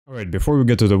Alright, before we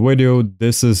get to the video,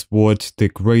 this is what the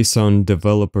Grayson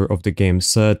developer of the game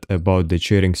said about the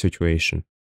cheating situation.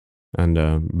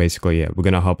 And basically, yeah, we're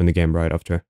gonna hop in the game right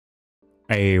after.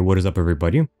 Hey, what is up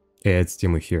everybody? It's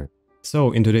Dimo here.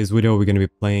 So, in today's video, we're gonna be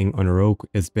playing on a Rogue.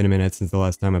 It's been a minute since the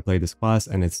last time I played this class,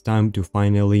 and it's time to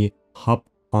finally hop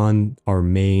on our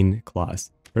main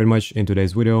class. Pretty much in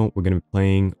today's video, we're gonna be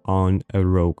playing on a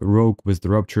Rogue with the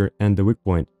Rupture and the Weak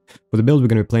Point. For the build, we're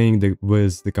going to be playing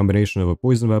with the combination of a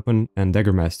Poison Weapon and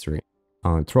Dagger Mastery,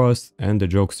 Thrust and the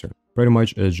Jokester. Pretty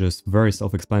much it's just very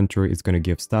self-explanatory. It's going to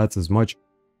give stats as much.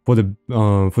 For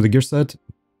the gear set,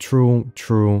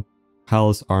 True,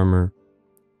 Hell's Armor,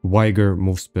 Vigor,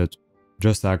 Move Speed,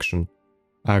 Just Action,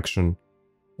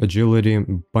 Agility,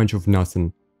 bunch of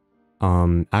nothing,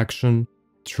 Action,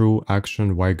 True,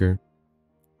 Action, Vigor.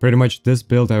 Pretty much this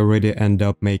build I already end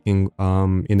up making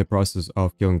in the process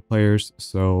of killing players,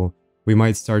 so we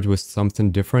might start with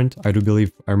something different. I do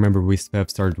believe, I remember we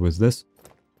have started with this,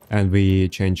 and we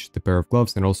changed the pair of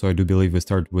gloves, and also I do believe we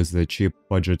started with the cheap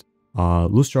budget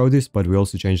loose rowdies, but we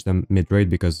also changed them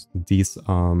mid-raid because these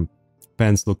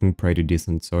pants looking pretty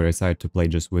decent, so I decided to play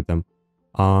just with them.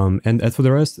 And as for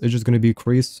the rest, it's just gonna be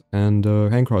Crease and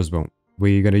Hand Crossbow.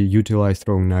 We're gonna utilize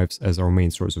throwing knives as our main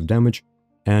source of damage,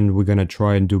 and we're gonna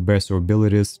try and do best our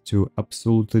abilities to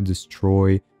absolutely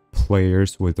destroy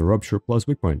players with the Rupture plus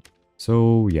Weak Point.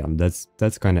 So yeah, that's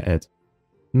kind of it.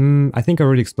 I think I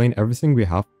already explained everything we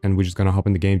have, and we're just gonna hop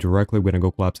in the game directly. We're gonna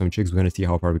go collab some chicks, we're gonna see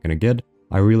how far we're gonna get.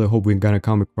 I really hope we're gonna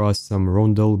come across some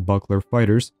Rondel Buckler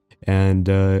fighters, and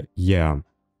yeah,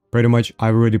 pretty much I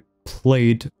already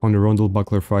played on the Rondel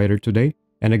Buckler fighter today,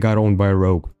 and I got owned by a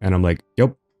Rogue, and I'm like,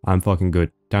 yep, I'm fucking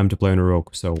good. Time to play on a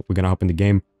Rogue, so we're gonna hop in the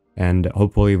game. And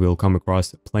hopefully we'll come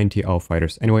across plenty of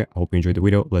fighters. Anyway, I hope you enjoyed the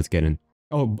video. Let's get in.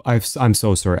 Oh, I'm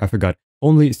so sorry. I forgot.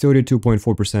 Only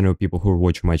 32.4% of people who are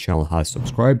watching my channel has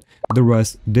subscribed. The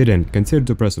rest didn't. Consider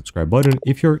to press subscribe button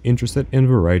if you're interested in a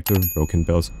variety of broken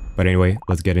builds. But anyway,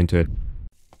 let's get into it.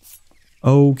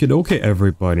 Okay,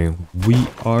 everybody. We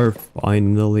are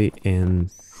finally in.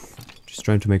 Just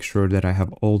trying to make sure that I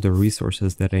have all the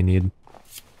resources that I need.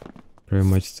 Pretty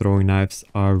much throwing knives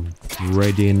are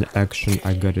ready in action.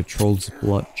 I got a Troll's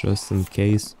Blood just in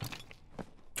case.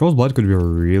 Troll's Blood could be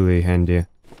really handy.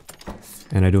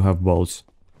 And I do have bolts.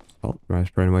 Well, that's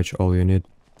pretty much all you need.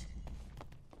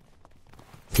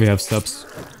 We have steps.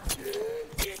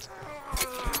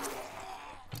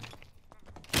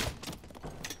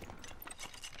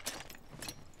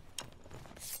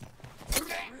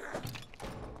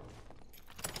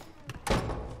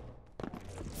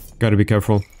 Gotta be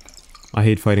careful. I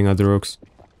hate fighting other rogues.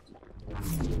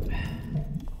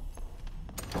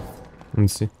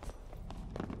 Let's see.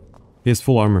 He has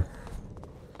full armor.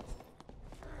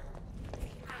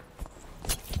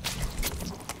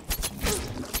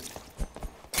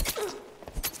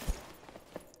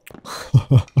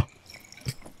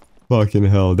 Fucking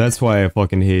hell. That's why I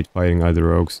fucking hate fighting other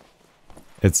rogues.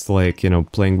 It's like, you know,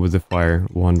 playing with the fire.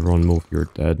 One wrong move, you're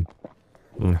dead.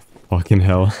 Fucking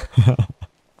hell.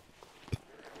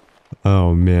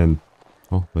 Oh man.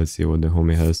 Oh, let's see what the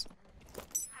homie has.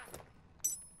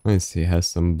 Let's see, he has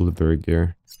some blueberry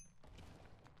gear.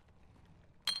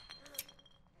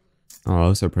 Oh,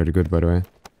 those are pretty good, by the way.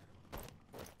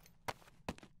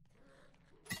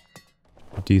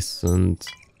 Decent.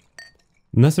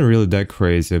 Nothing really that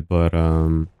crazy, but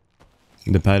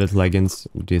the padded leggings,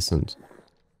 decent.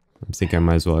 I think I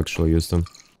might as well actually use them.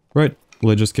 Right,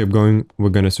 let's just keep going. We're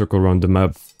gonna circle around the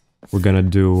map. We're gonna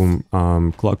do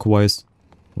clockwise.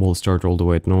 We'll start all the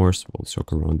way at north. We'll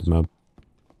circle around the map.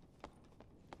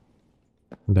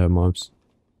 There are mobs.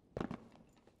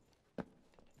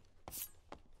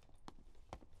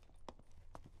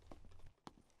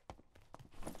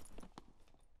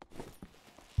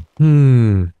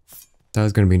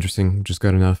 That's gonna be interesting. Just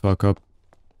got enough fuck up.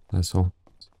 That's all.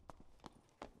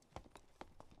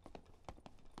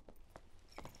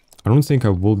 I don't think I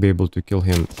will be able to kill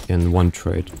him in one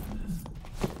trade.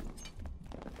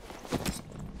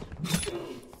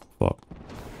 Fuck.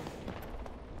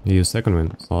 He used second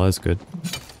wind. Oh, that's good.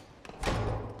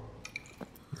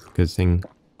 Good thing.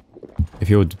 If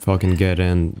he would fucking get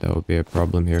in, that would be a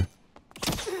problem here.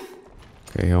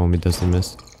 Okay, homie doesn't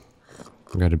miss.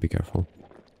 Gotta be careful.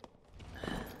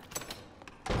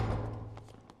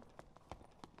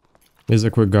 He's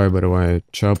a quick guy, by the way.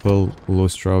 Chapel,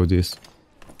 Loose Rowdies.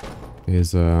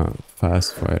 He's a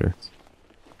fast fighter.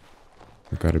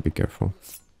 You gotta be careful.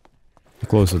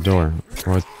 Close the door.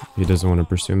 What? He doesn't want to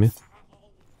pursue me?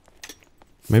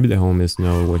 Maybe the homies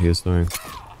know what he's doing.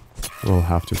 We'll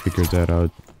have to figure that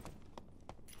out.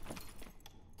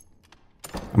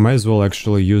 I might as well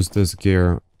actually use this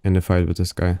gear in the fight with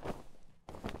this guy.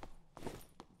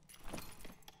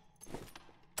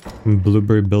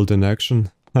 Blueberry build in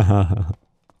action? Haha.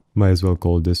 Might as well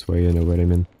call it this way, you know what I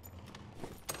mean.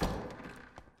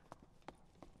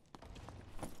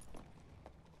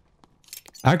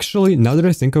 Actually, now that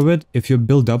I think of it, if you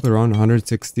build up around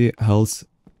 160 health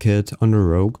kit on a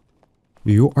rogue,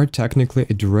 you are technically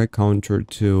a direct counter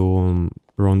to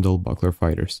Rondel Buckler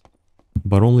fighters.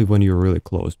 But only when you're really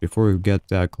close. Before you get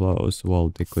that close, well,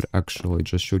 they could actually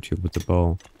just shoot you with the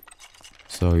bow.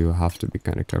 So you have to be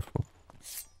kind of careful.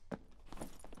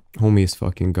 Homie is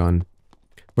fucking gone.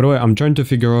 By the way, I'm trying to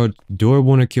figure out, do I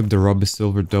want to keep the Ruby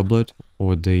Silver Doublet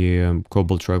or the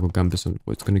Cobalt Triangle Gambison?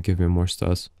 What's going to give me more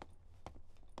stats?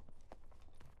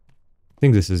 I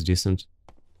think this is decent.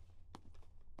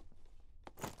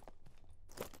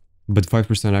 But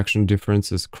 5% action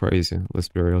difference is crazy, let's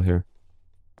be real here.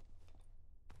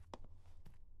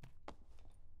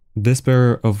 This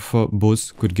pair of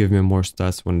boots could give me more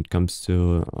stats when it comes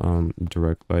to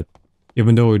direct fight.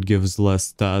 Even though it gives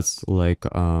less stats, like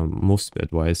move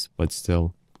speed wise, but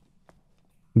still.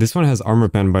 This one has armor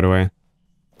pen, by the way.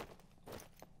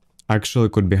 Actually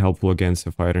could be helpful against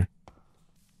a fighter.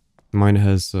 Mine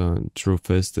has True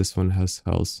Fist, this one has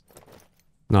health.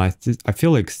 No, I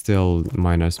feel like still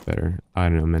mine is better. I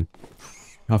don't know, man.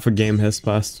 Half a game has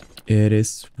passed. It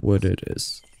is what it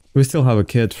is. We still have a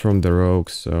kit from the rogue,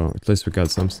 so at least we got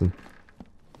something.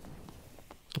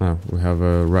 Oh, we have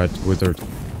a red withered.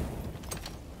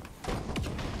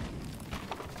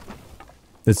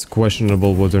 It's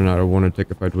questionable whether or not I want to take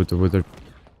a fight with the withered.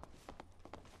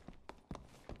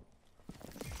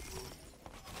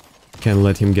 Can't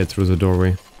let him get through the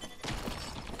doorway.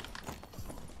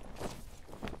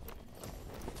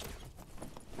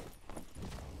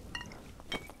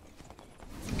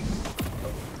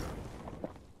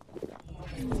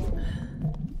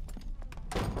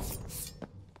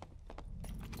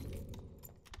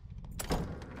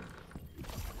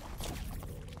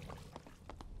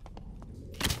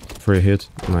 Free hit,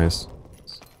 nice.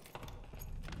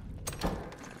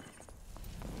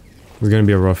 We're gonna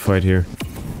be a rough fight here.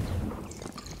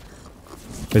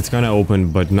 It's kind of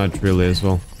open, but not really as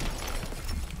well.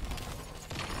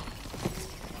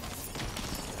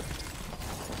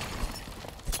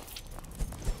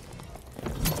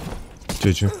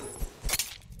 GG.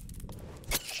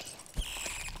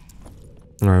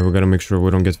 Alright, we gotta make sure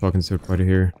we don't get fucking third party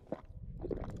here.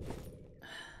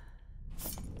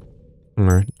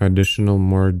 Alright, additional,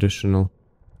 more additional.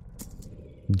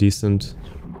 Decent.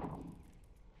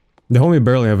 The homie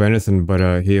barely have anything,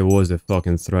 but he was a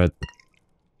fucking threat.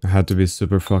 I had to be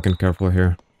super fucking careful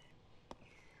here.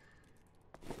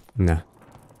 Nah.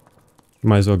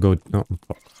 Might as well go... Oh,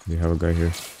 fuck. We have a guy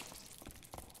here.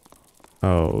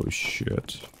 Oh,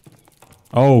 shit.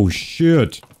 Oh,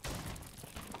 shit!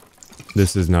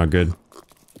 This is not good.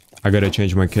 I gotta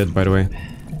change my kit, by the way.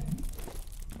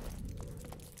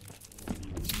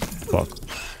 Fuck.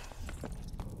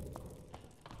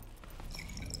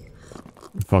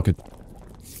 Fuck it.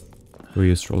 We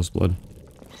use Troll's Blood.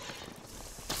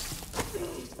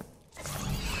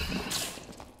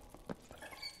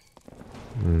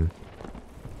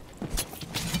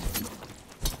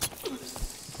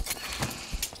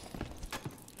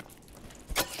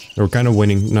 We're kind of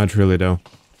winning, not really though.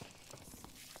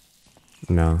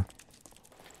 No.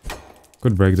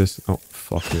 Could break this. Oh,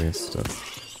 fuck this stuff.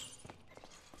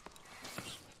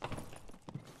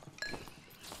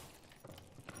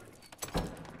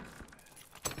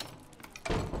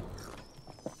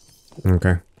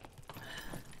 Okay.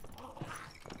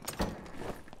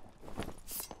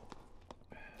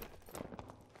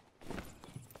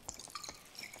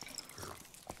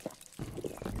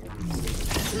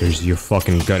 You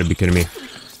fucking gotta be kidding me.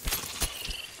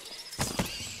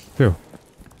 Phew.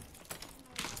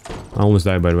 I almost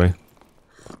died, by the way.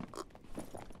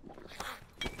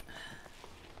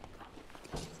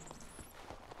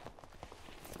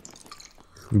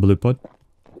 Blue pot.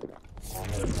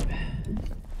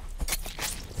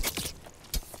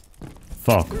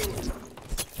 Fuck.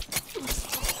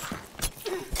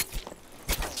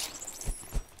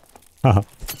 Haha.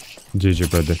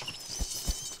 GG, brother.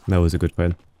 That was a good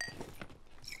fight.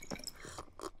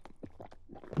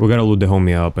 We gotta loot the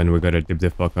homie up and we gotta dip the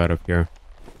fuck out of here.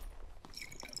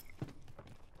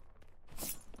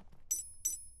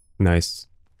 Nice.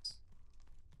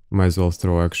 Might as well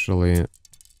throw actually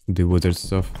the withered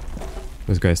stuff.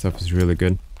 This guy's stuff is really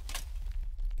good.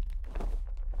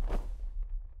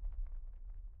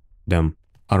 Damn.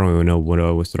 I don't even know what I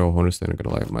was throw, honestly, I'm not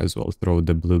gonna lie. Might as well throw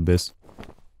the blue bis.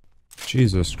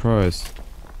 Jesus Christ.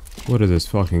 What is this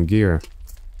fucking gear?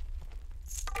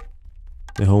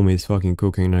 The homie is fucking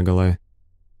cooking, not gonna lie.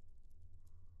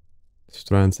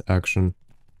 Strength, action.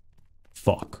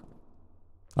 Fuck.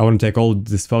 I wanna take all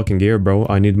this fucking gear, bro.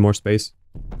 I need more space.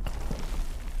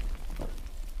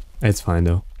 It's fine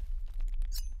though.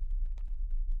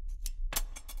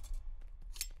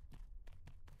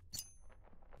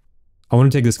 I want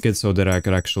to take this kit so that I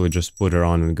could actually just put her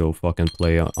on and go fucking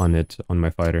play on it on my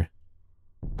fighter.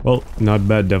 Well, not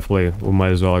bad, definitely. We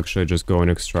might as well actually just go and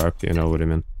extract, you know what I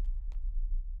mean.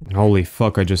 Holy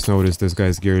fuck, I just noticed this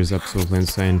guy's gear is absolutely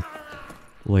insane.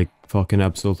 Like, fucking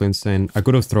absolutely insane. I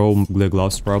could have thrown the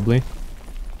gloves probably.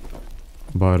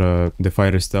 But the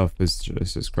fighter stuff is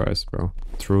Jesus Christ, bro.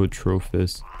 True truth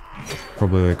is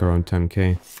probably like around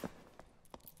 10k.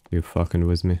 You fucking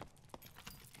with me.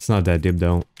 It's not that deep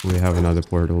though. We have another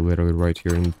portal literally right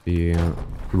here in the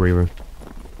river.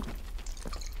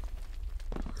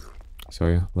 So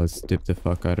yeah, let's dip the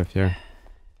fuck out of here.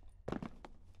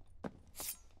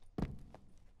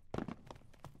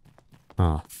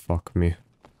 Ah, fuck me.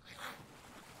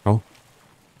 Oh.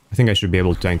 I think I should be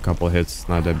able to tank a couple hits.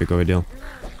 Not that big of a deal.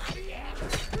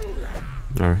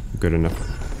 Alright, good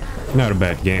enough. Not a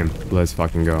bad game. Let's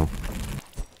fucking go.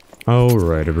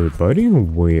 Alright everybody,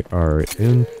 we are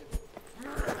in.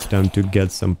 Time to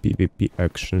get some PvP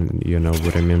action, you know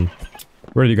what I mean.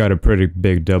 Already got a pretty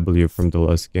big W from the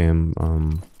last game.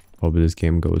 Hope this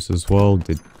game goes as well.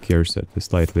 The gear set is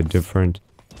slightly different.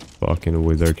 Fucking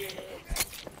wizard.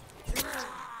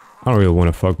 I don't really want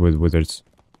to fuck with wizards.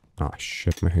 Ah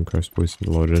shit, my handcraft was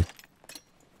loaded.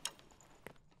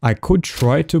 I could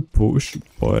try to push,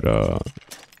 but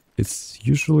it's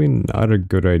usually not a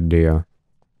good idea.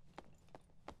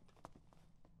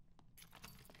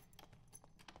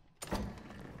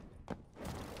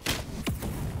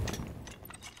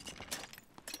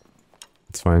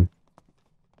 It's fine.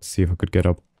 Let's see if I could get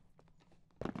up.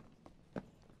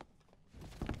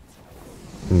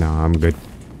 Nah, I'm good.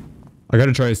 I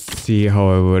gotta try to see how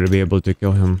I would be able to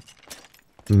kill him.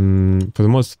 For the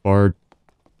most part,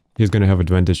 he's gonna have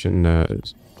advantage in,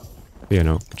 you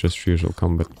know, just usual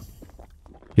combat.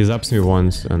 He zaps me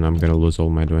once, and I'm gonna lose all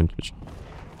my advantage.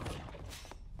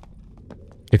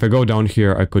 If I go down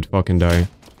here, I could fucking die.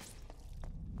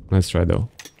 Let's try though.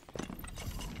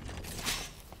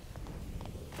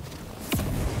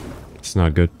 It's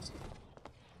not good.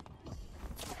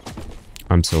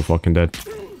 I'm so fucking dead.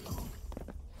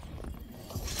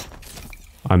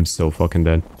 I'm so fucking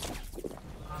dead.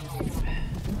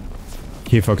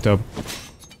 He fucked up.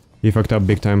 He fucked up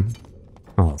big time.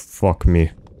 Oh, fuck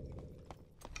me.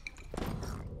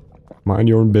 Mind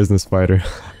your own business, fighter.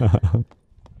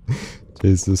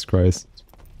 Jesus Christ.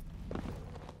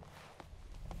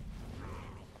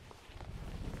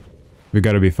 We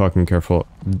gotta be fucking careful.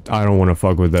 I don't want to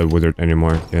fuck with that wizard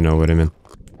anymore, you know what I mean?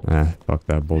 Ah, fuck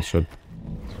that bullshit.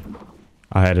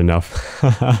 I had enough.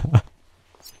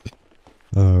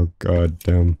 Oh god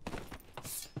damn.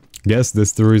 Guess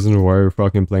that's the reason why we're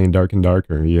fucking playing Dark and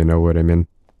Darker, you know what I mean?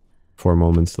 For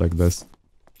moments like this.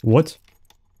 What?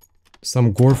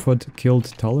 Some Gorfod killed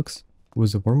Talux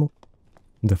with a wormhole?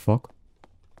 The fuck?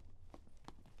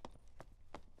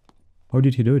 How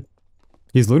did he do it?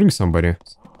 He's looting somebody.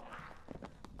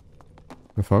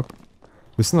 The fuck?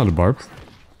 This is not a Barb.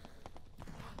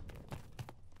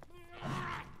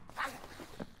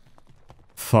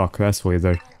 Fuck, that's way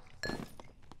there.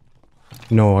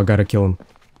 No, I gotta kill him.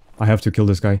 I have to kill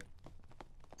this guy.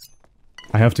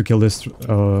 I have to kill this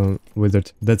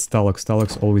wizard. That's Talux.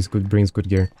 Talux always brings good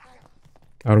gear.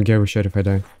 I don't give a shit if I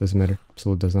die. Doesn't matter.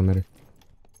 Absolutely does not matter.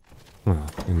 Ah,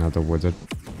 another wizard.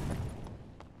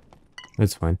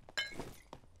 It's fine.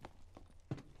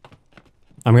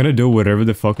 I'm gonna do whatever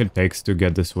the fuck it takes to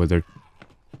get this wizard.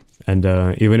 And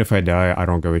even if I die, I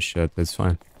don't give a shit. It's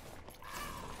fine.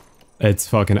 It's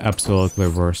fucking absolutely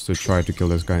worse to try to kill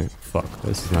this guy. Fuck,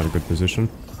 this is not a good position.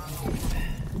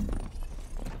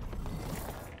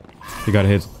 He got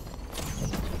hit.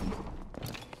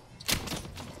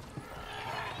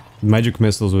 Magic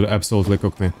missiles would absolutely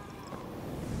cook me.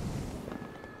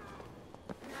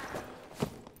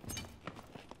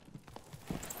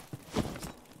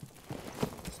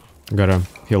 Gotta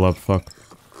heal up, fuck.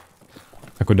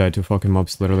 I could die to fucking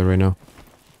mobs literally right now.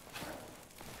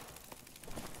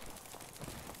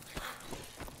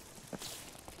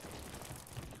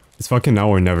 It's fucking now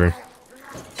or never.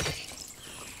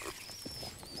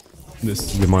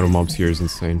 The amount of mobs here is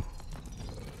insane.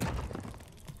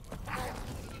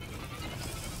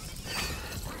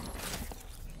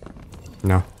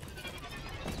 No.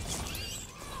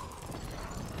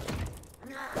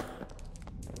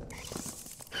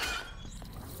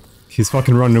 He's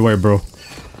fucking running away, bro.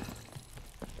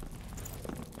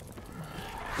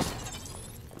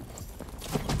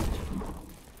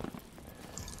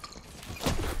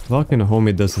 fucking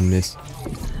homie doesn't miss.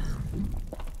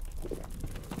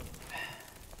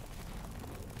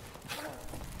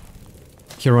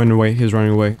 He's running away, he's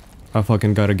running away. I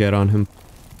fucking gotta get on him.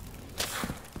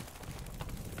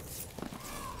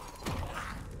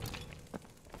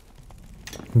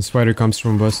 The spider comes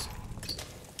from west.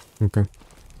 Okay.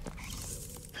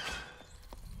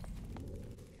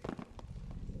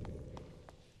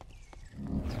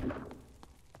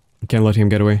 Can't let him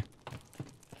get away.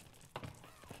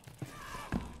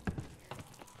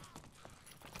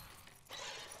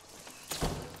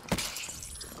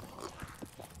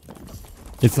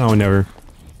 It's now or never.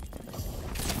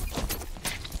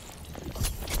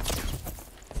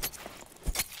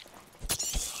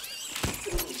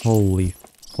 Holy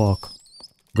fuck.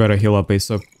 Gotta heal up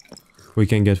ASAP. We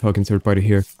can get fucking third party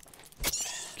here.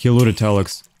 He looted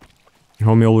Telex.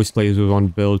 Homie always plays with one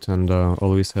build and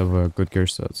always have good gear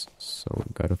sets. So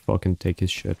gotta fucking take his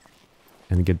shit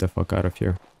and get the fuck out of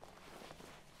here.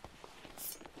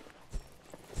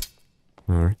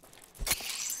 Alright.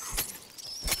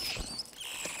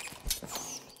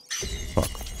 Fuck.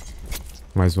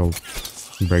 Might as well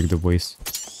break the waste.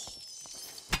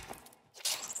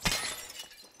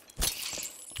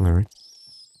 Alright.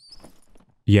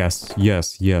 Yes,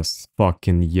 yes, yes.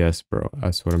 Fucking yes, bro.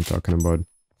 That's what I'm talking about.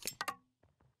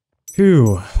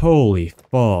 Phew, holy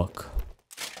fuck.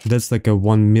 That's like a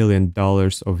 $1 million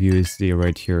of USD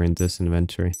right here in this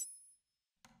inventory.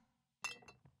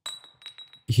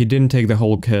 He didn't take the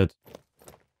whole kit.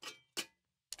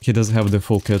 He doesn't have the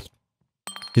full kit.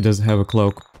 He doesn't have a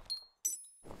cloak.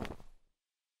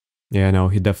 Yeah, no,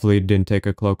 he definitely didn't take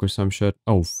a cloak or some shit.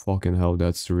 Oh, fucking hell,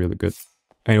 that's really good.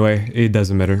 Anyway, it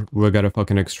doesn't matter. We gotta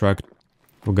fucking extract.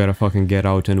 We gotta fucking get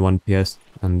out in 1 PS.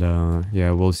 And,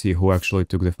 yeah, we'll see who actually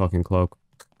took the fucking cloak.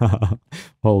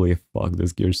 Holy fuck,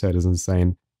 this gear set is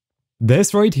insane.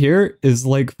 This right here is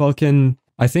like fucking,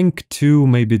 I think 2,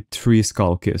 maybe 3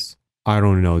 skull kiss. I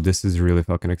don't know, this is really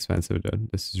fucking expensive, dude.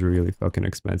 This is really fucking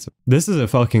expensive. This is a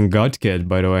fucking god kit,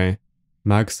 by the way.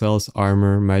 Max cells,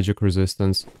 armor, magic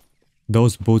resistance.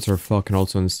 Those boots are fucking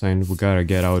also insane. We gotta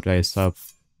get out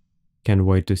ASAP. Can't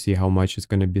wait to see how much it's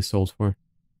gonna be sold for.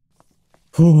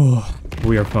 Whew,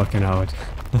 we are fucking out.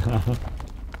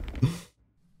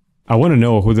 I wanna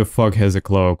know who the fuck has a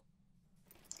cloak.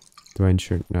 Do I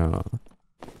ensure? No.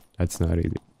 That's not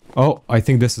easy. Oh, I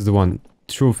think this is the one.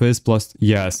 Truth is plus...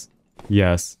 Yes.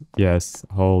 Yes. Yes.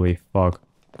 Holy fuck.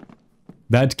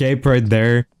 That cape right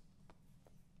there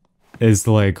is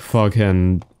like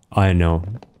fucking... I don't know.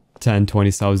 10,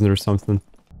 20,000 or something.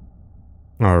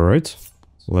 Alright.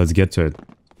 Let's get to it.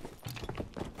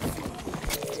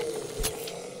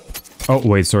 Oh,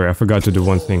 wait, sorry, I forgot to do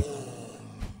one thing.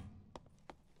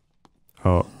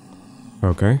 Oh,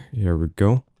 okay, here we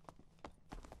go.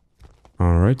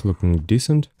 Alright, looking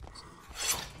decent.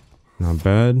 Not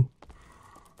bad.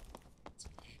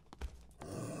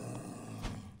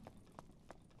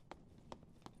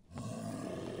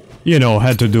 You know,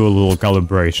 had to do a little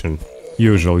calibration.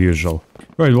 Usual.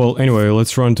 Right, well, anyway,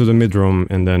 let's run to the mid room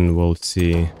and then we'll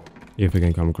see if we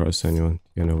can come across anyone.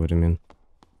 You know what I mean.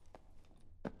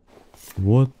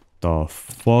 What the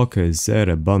fuck is that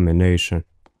abomination?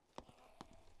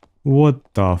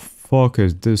 What the fuck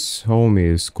is this homie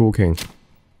is cooking?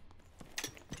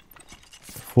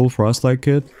 Full frostlight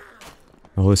kit?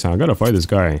 Oh, listen, I gotta fight this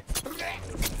guy.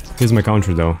 Here's my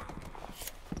counter though.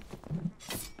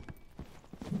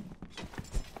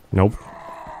 Nope.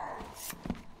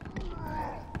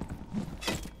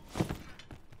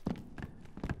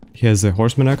 He has a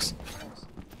horseman axe?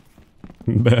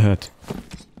 Bad.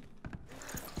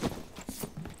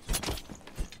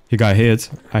 He got hit.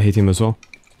 I hit him as well.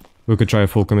 We could try a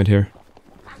full commit here.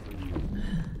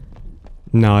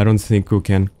 No, I don't think we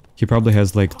can. He probably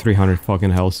has like 300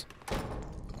 fucking health.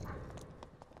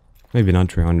 Maybe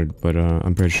not 300, but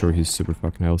I'm pretty sure he's super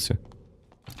fucking healthy.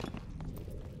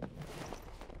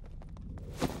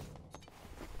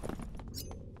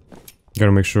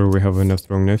 Gotta make sure we have enough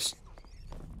throwing knives.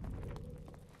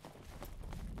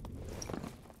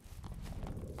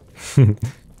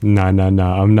 Nah,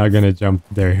 I'm not gonna jump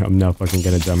there. I'm not fucking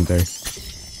gonna jump there.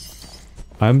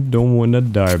 I don't wanna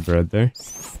die, brother.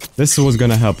 This is what's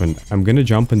gonna happen. I'm gonna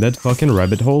jump in that fucking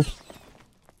rabbit hole.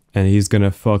 And he's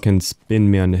gonna fucking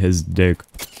spin me on his dick.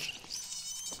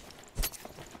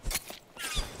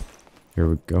 Here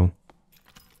we go.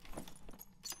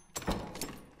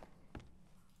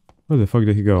 Where the fuck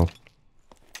did he go?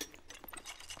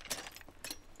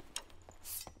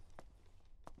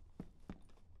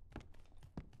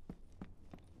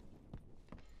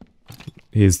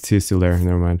 He's still there,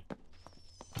 never mind.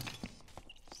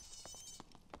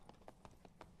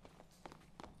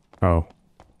 Oh.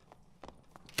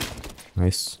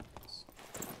 Nice.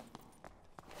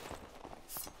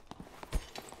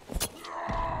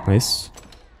 Nice.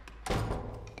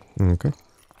 Okay.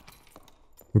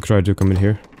 We could try to come in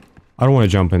here. I don't want to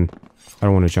jump in. I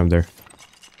don't want to jump there.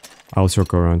 I'll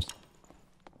circle around.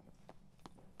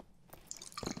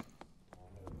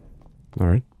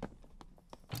 Alright.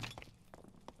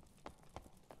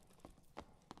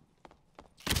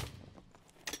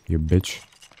 You bitch.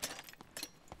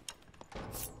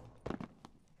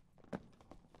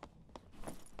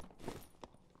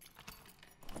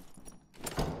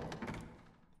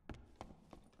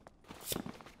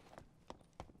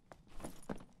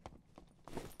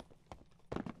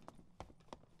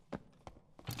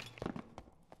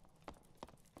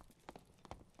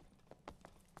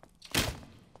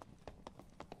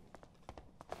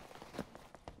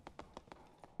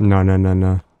 No, no, no,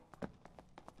 no.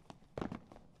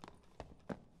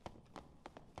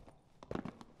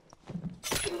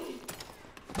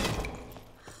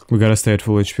 We gotta stay at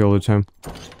full HP all the time.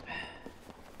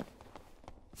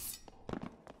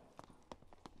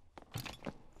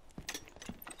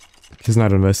 He's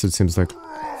not invested, seems like.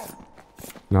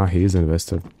 Nah, he is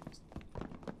invested.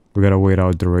 We gotta wait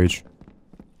out the rage.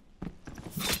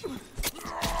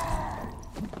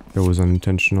 It was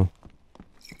unintentional.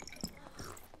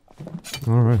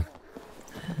 Alright.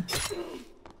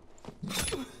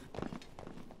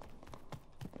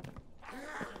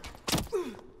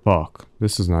 Fuck.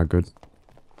 This is not good.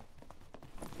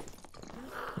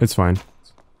 It's fine.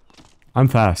 I'm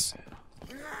fast.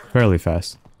 Fairly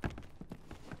fast.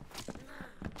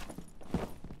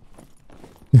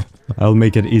 I'll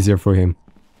make it easier for him.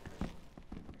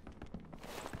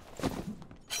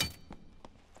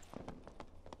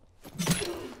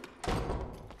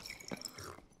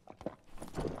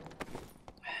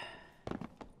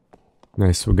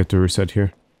 Nice, we'll get to reset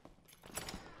here.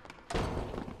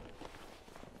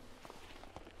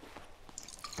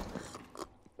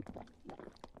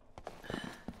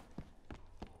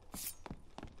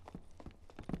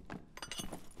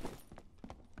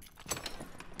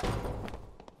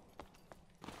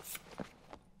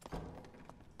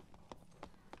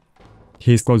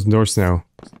 He's closing doors now.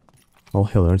 Oh,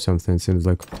 he'll learn something, seems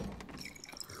like.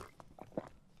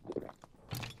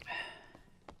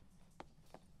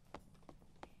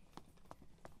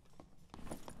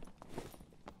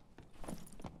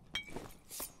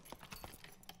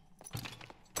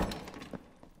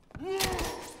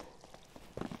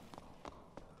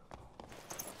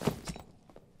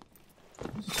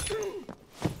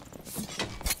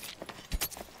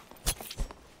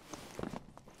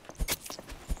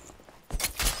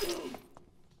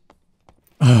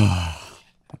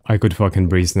 I could fucking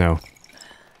breathe now.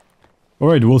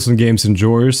 Alright, Wilson Games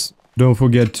enjoyers, don't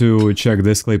forget to check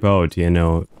this clip out, you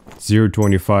know,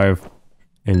 025,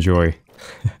 enjoy.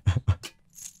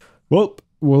 Well,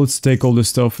 let's take all this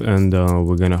stuff and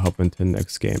we're gonna hop into the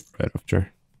next game right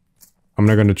after. I'm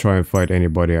not gonna try and fight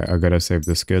anybody, I gotta save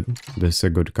this kid, this is a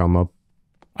good come up.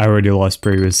 I already lost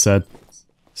previous set,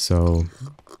 so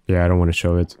yeah, I don't want to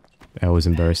show it, that was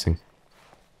embarrassing.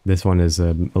 This one is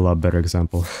a lot better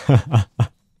example.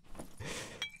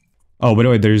 Oh, by the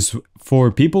way, there's for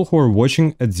people who are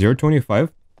watching at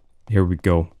 025, here we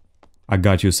go. I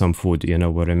got you some food, you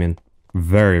know what I mean?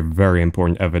 Very, very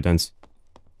important evidence.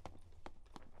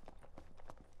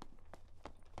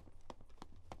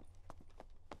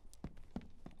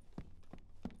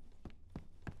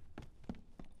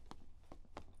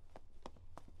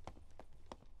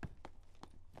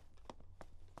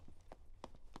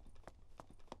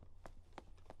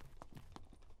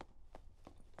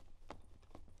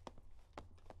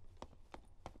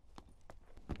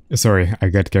 Sorry, I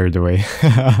got carried away.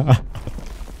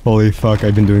 Holy fuck,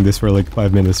 I've been doing this for like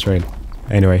 5 minutes straight.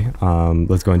 Anyway,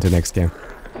 let's go into the next game.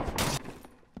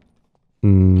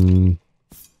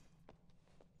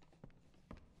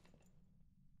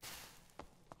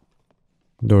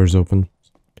 Doors open.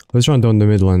 Let's run down the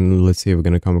middle and let's see if we're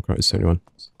gonna come across anyone.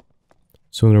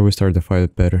 Sooner we start the fight, the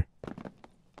better.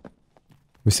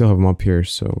 We still have them up here,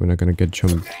 so we're not gonna get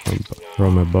jumped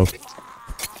from above.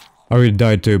 I already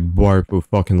died to a Barb who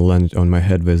fucking landed on my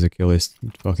head with Achilles.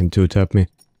 Fucking 2-tapped me.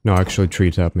 No, actually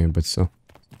 3-tapped me, but still.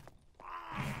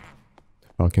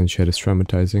 Fucking shit is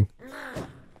traumatizing.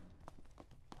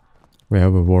 We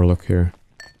have a Warlock here.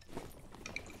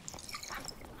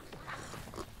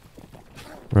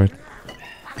 Right.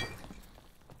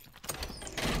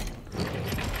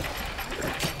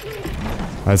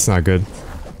 That's not good.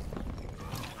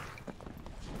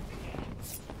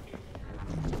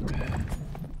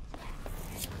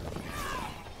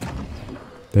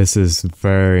 This is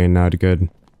very not good.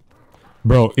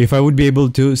 Bro, if I would be able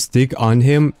to stick on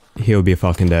him, he'll be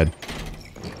fucking dead.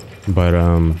 But,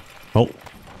 oh.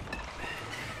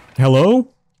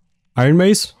 Hello? Iron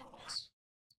Mace?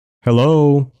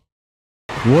 Hello?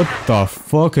 What the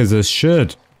fuck is this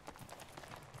shit?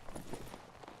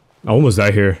 I almost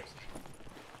died here.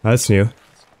 That's new.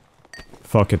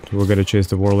 Fuck it, we're gonna chase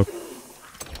the Warlock.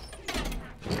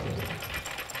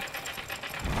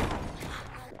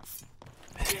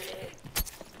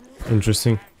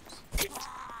 Interesting.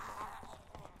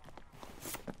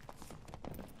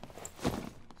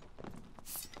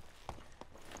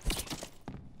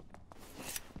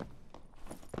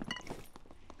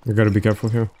 I gotta be careful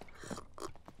here.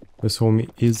 This homie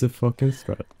is a fucking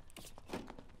threat.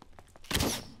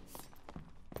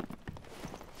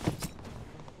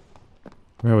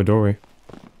 We have a doorway.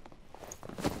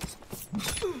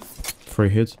 Free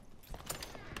hit.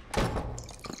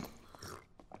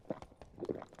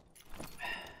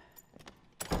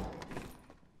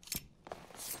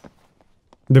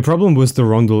 The problem with the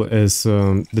rondel is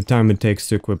the time it takes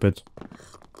to equip it.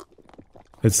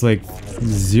 It's like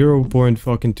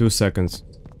 0.2 seconds.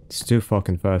 It's too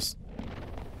fucking fast.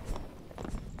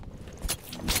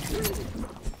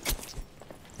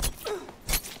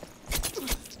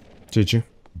 GG.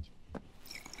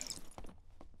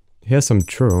 He has some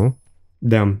true.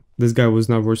 Damn, this guy was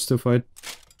not worth to fight.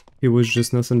 He was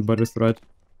just nothing but a threat.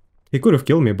 He could have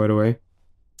killed me, by the way.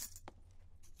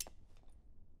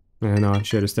 No,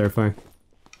 shit is terrifying.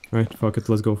 Alright, fuck it,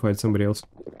 let's go fight somebody else.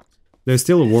 There's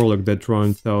still a Warlock that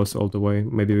runs us all the way.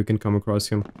 Maybe we can come across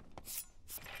him.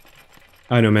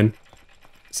 I know, man.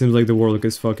 Seems like the Warlock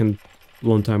is fucking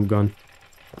long time gone.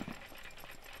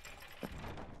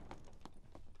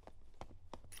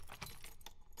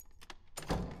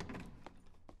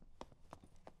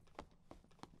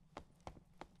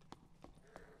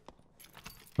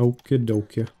 Okie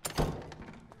dokie.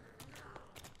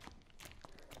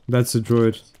 That's a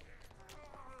druid.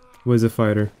 With a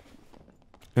fighter.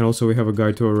 And also we have a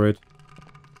guy to our right.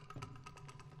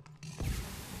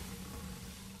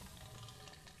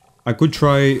 I could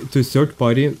try to third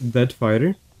party that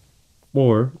fighter.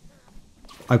 Or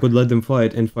I could let them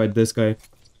fight and fight this guy.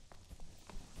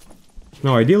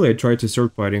 No, ideally I try to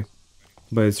third party.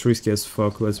 But it's risky as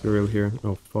fuck, let's be real here.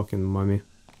 Oh, fucking mummy.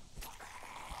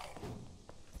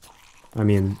 I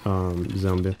mean,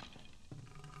 zombie.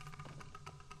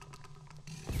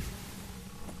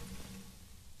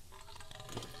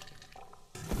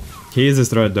 He is a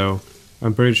threat though.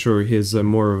 I'm pretty sure he's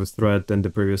more of a threat than the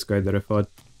previous guy that I fought.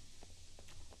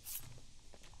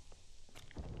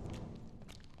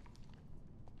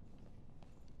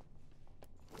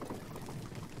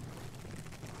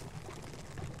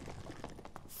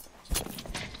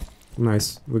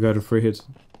 Nice, we got a free hit.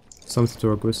 Something to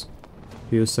work with.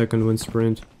 Use second wind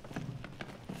sprint.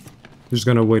 Just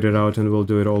gonna wait it out and we'll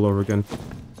do it all over again.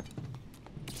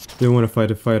 Don't want to fight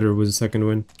a fighter with a second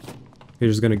wind. You're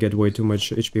just gonna get way too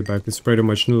much HP back. This pretty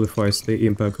much nullifies the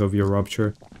impact of your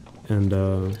rupture and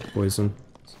poison.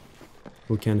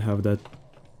 We can't have that.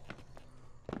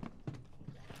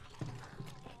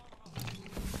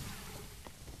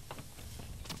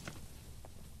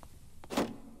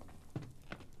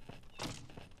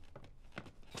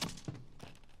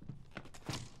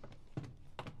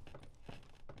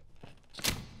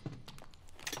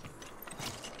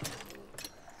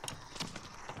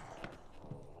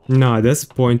 Nah, that's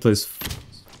pointless.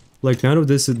 Like, none of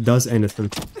this does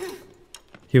anything.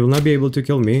 He will not be able to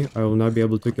kill me, I will not be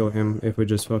able to kill him if we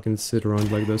just fucking sit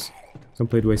around like this.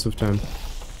 Complete waste of time.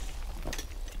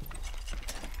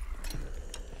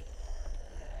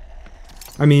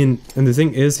 I mean, and the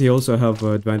thing is, he also have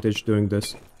an advantage doing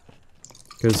this.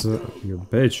 Because, you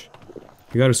bitch.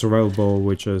 You got a survival bow,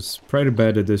 which is pretty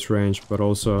bad at this range, but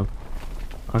also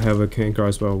I have a cane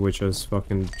crossbow, which is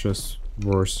fucking just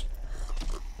worse.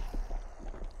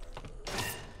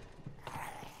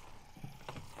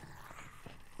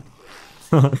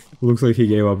 Looks like he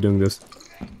gave up doing this.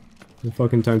 It's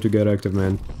fucking time to get active,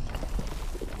 man.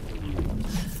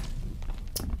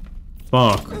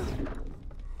 Fuck.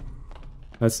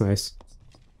 That's nice.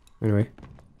 Anyway.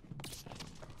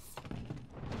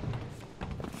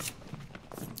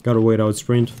 Gotta wait out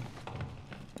sprint.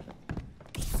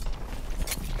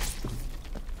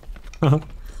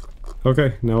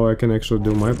 Okay, now I can actually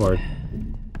do my part.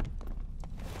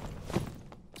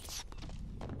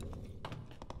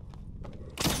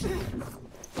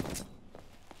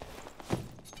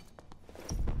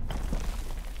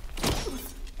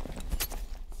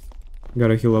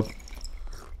 Gotta heal up.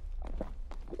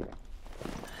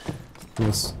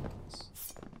 Yes.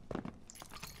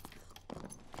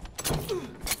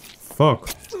 Fuck.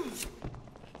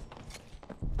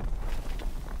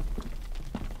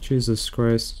 Jesus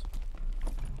Christ.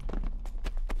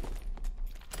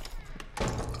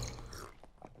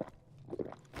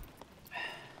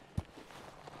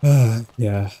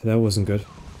 Yeah, that wasn't good.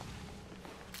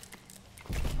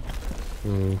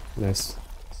 Nice.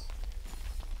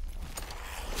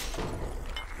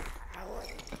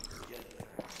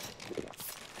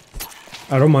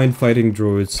 I don't mind fighting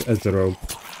druids as the rogue.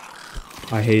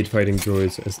 I hate fighting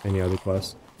druids as any other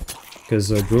class.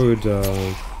 Because a druid,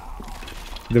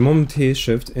 the moment he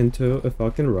shifts into a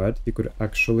fucking rat, he could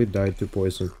actually die to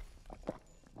poison.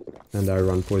 And I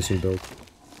run poison build.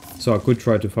 So I could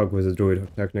try to fuck with a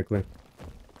druid, technically.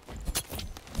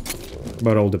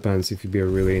 But all depends if you'd be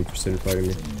really interested in fighting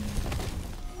me.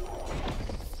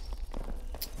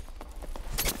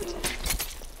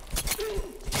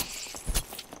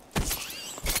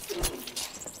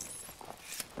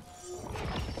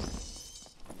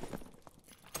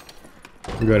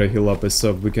 We gotta heal up a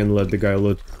sub, we can let the guy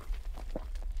loot.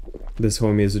 This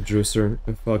homie is a juicer,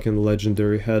 a fucking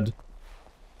legendary head.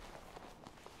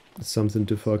 It's something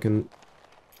to fucking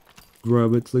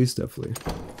grab at least, definitely.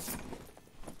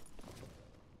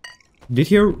 Did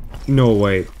he... No,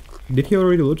 wait. Did he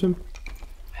already loot him?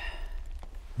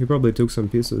 He probably took some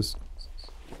pieces.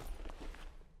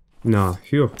 Nah,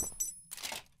 phew.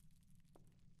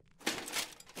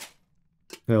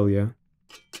 Hell yeah.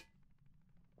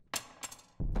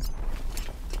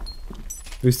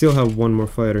 We still have one more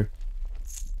fighter.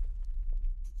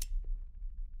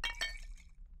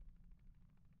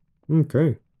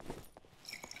 Okay.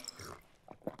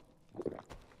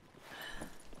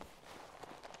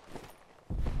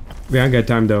 We ain't got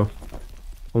time though.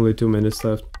 Only 2 minutes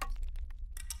left.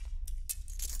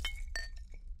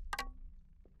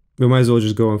 We might as well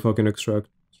just go and fucking extract.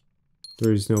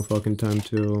 There is no fucking time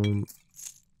to...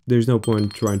 There's no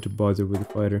point trying to bother with the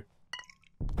fighter.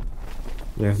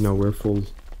 Yeah, no, we're full.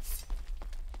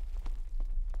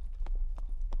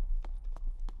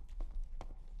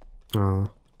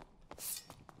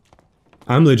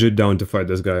 I'm legit down to fight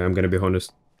this guy, I'm gonna be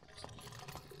honest.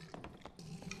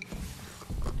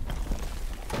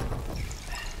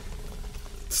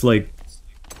 It's like...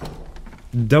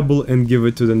 double and give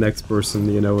it to the next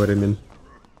person, you know what I mean?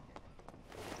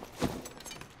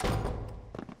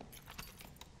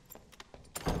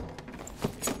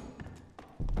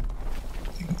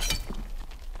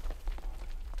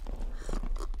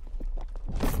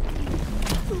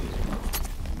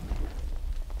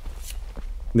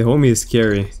 The homie is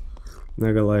scary,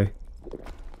 not gonna lie.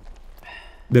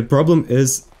 The problem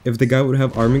is, if the guy would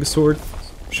have arming sword,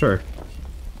 sure.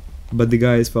 But the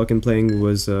guy is fucking playing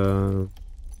with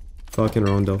fucking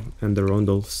Rondel, and the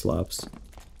Rondel slaps.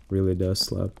 Really does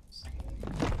slap.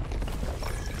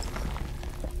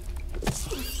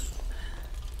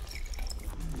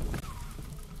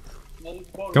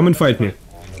 Come and fight me.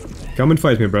 Come and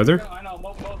fight me, brother.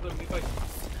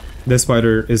 This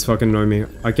spider is fucking annoying me.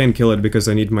 I can't kill it because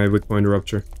I need my weak point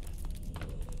rupture.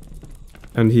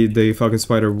 And the fucking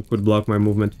spider would block my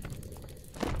movement.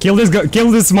 Kill this guy!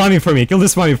 Kill this mommy for me! Kill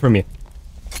this mommy for me!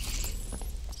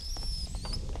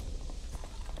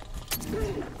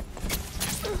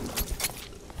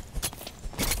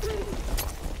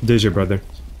 GG, brother.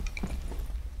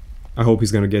 I hope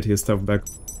he's gonna get his stuff back.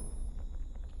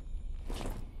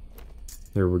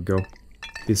 There we go.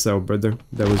 Peace out, brother.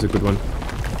 That was a good one.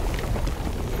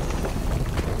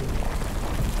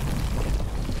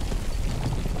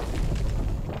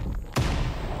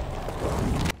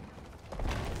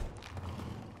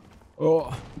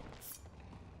 Oh.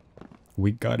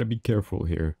 We gotta be careful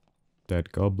here.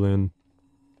 That goblin.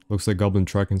 Looks like goblin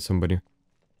tracking somebody.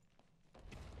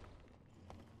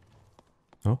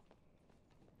 Oh.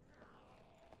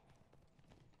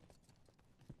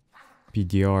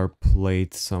 PDR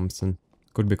plate something.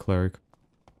 Could be cleric.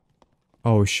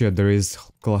 Oh shit, there is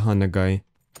Klahana guy.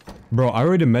 Bro, I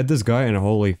already met this guy and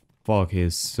holy fuck, he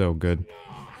is so good.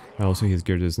 Also, his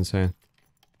gear is insane.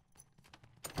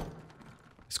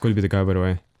 This could be the guy, by the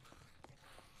way.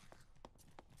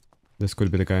 This could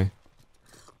be the guy.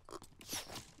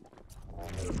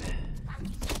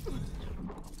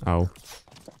 Ow.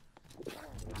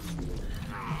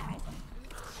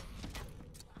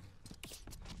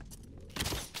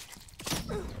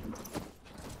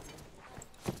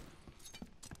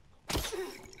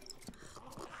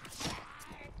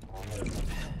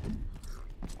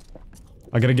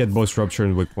 I gotta get both rupture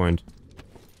and weak point.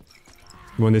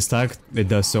 When they stack, it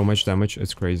does so much damage,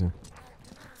 it's crazy.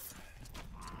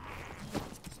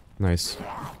 Nice.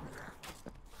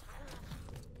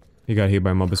 He got hit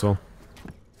by a mob as well.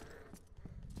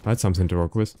 That's something to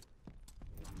work with.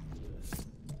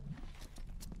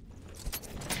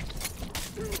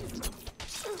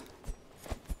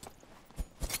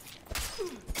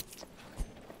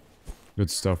 Good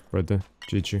stuff, brother.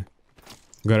 GG.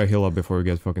 Gotta heal up before we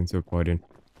get fucking third party.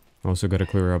 Also gotta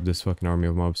clear up this fucking army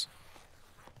of mobs.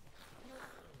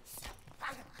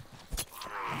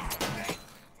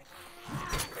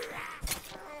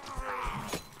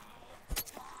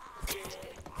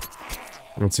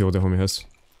 Let's see what the homie has.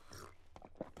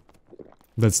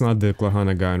 That's not the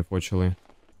Klahana guy, unfortunately.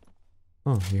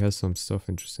 Oh, he has some stuff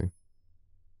interesting.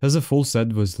 Has a full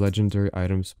set with legendary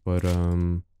items, but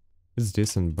it's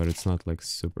decent, but it's not like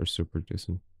super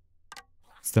decent.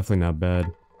 It's definitely not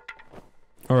bad.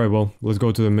 Alright, well, let's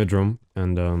go to the mid room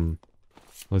and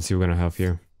let's see what we're gonna have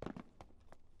here.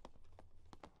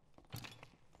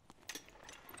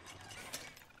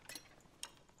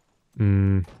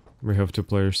 We have 2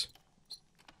 players.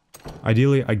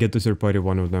 Ideally, I get to third party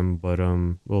one of them, but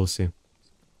we'll see.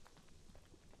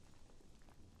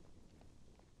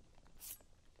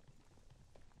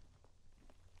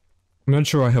 I'm not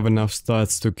sure I have enough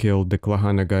stats to kill the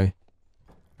Klahana guy.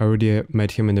 I already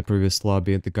met him in the previous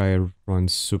lobby. The guy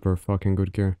runs super fucking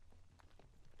good gear.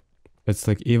 It's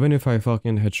like, even if I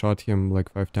fucking headshot him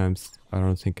like 5 times, I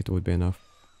don't think it would be enough.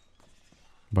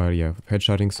 But yeah,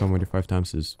 headshotting somebody 5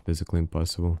 times is physically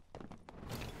impossible.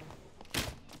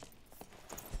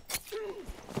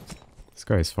 This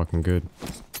guy is fucking good.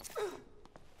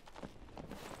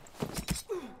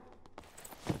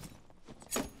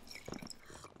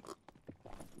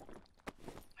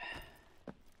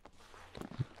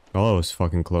 Oh, that was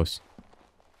fucking close.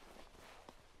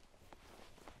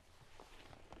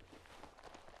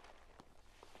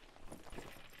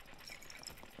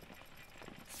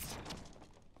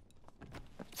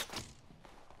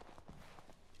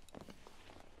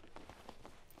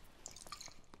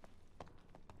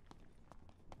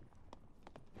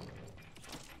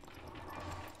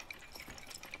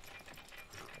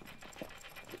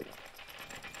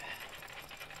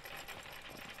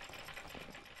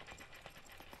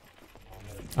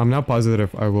 I'm not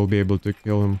positive I will be able to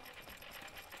kill him.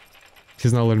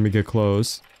 He's not letting me get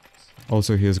close.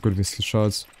 Also, he has good with his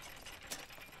shots.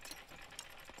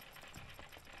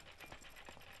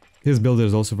 His build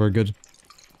is also very good.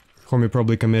 Homie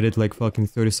probably committed like fucking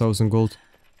 30,000 gold.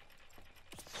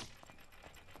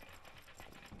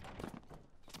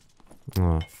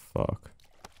 Oh, fuck.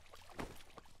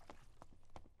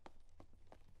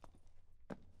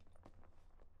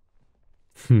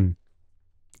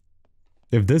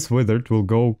 If this withered will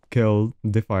go kill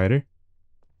the fighter,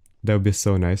 that would be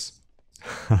so nice.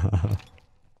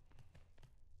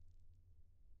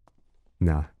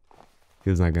 Nah,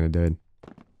 he's not gonna do it.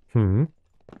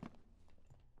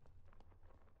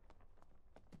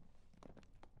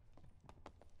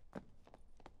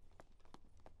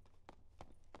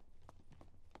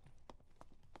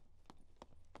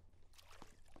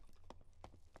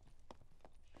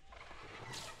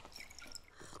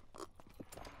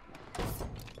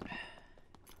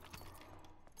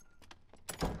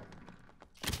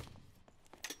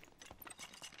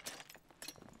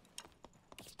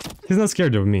 He's not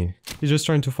scared of me. He's just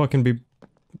trying to fucking be...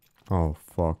 Oh,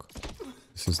 fuck.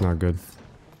 This is not good.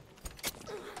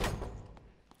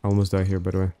 I almost died here,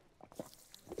 by the way.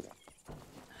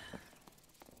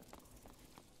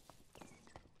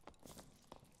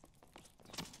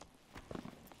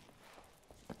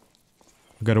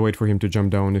 Gotta wait for him to jump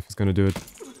down if he's gonna do it.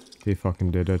 He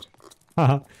fucking did it.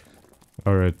 Haha.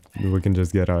 Alright, we can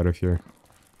just get out of here.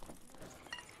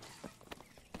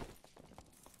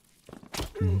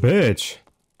 Bitch!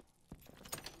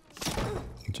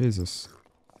 Jesus.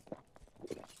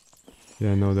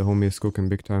 Yeah, no, the homie is cooking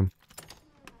big time.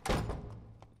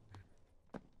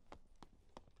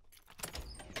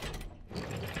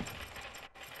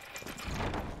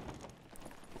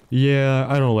 Yeah,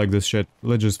 I don't like this shit.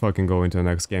 Let's just fucking go into the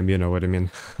next game, you know what I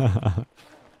mean.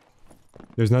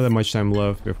 There's not that much time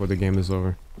left before the game is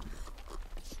over.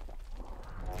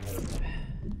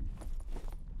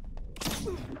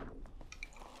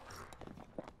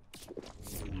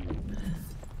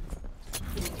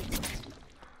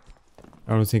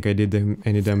 I don't think I did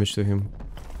any damage to him.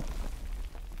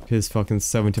 He's fucking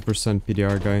 70%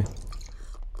 PDR guy.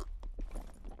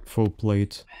 Full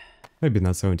plate. Maybe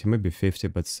not 70, maybe 50,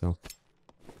 but still.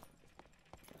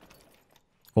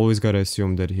 Always gotta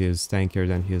assume that he is tankier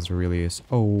than he really is.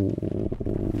 Oh.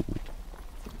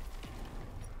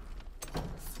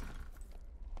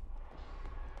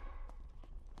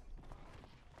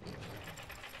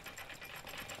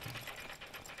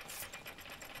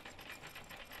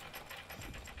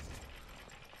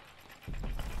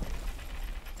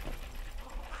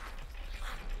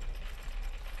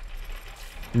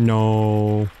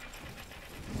 No.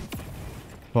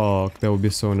 Fuck, that would be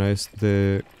so nice.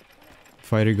 The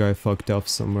Fighter guy fucked up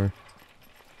somewhere.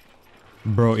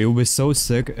 Bro, it would be so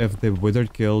sick if the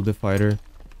wizard killed the fighter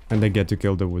and they get to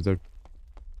kill the wizard.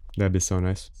 That'd be so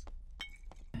nice.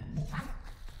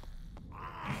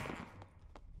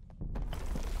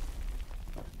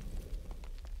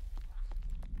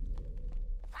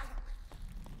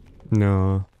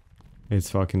 No, it's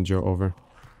fucking Joe over.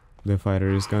 The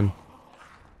fighter is gone.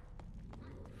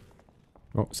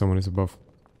 Oh, someone is above.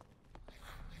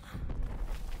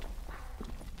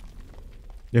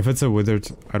 If it's a wizard,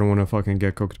 I don't want to fucking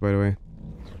get cooked, by the way.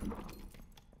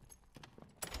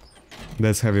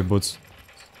 That's heavy boots.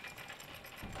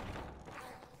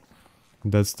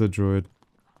 That's the druid.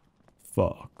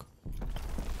 Fuck.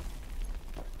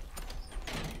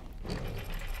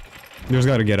 You just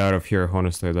gotta get out of here,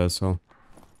 honestly, that's all.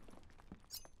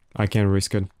 I can't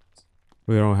risk it.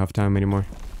 We don't have time anymore.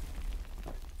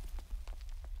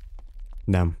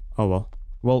 Damn. Oh well.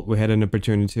 Well, we had an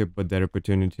opportunity, but that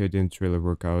opportunity didn't really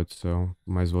work out, so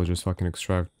might as well just fucking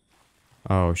extract.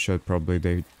 Oh shit,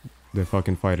 probably the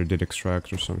fucking fighter did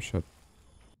extract or some shit.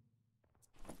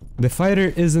 The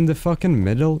fighter is in the fucking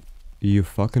middle? You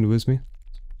fucking with me?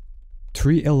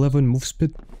 311 move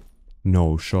speed?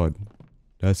 No shot.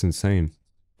 That's insane.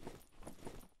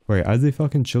 Wait, are they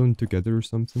fucking chilling together or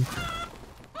something?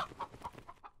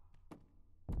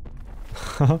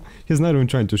 He's not even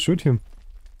trying to shoot him.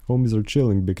 Homies are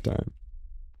chilling big time.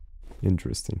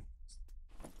 Interesting.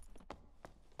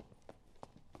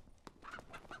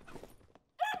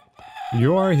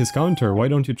 You are his counter, why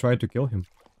don't you try to kill him?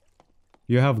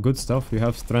 You have good stuff, you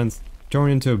have strength.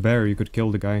 Turn into a bear, you could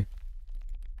kill the guy.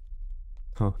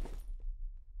 Huh.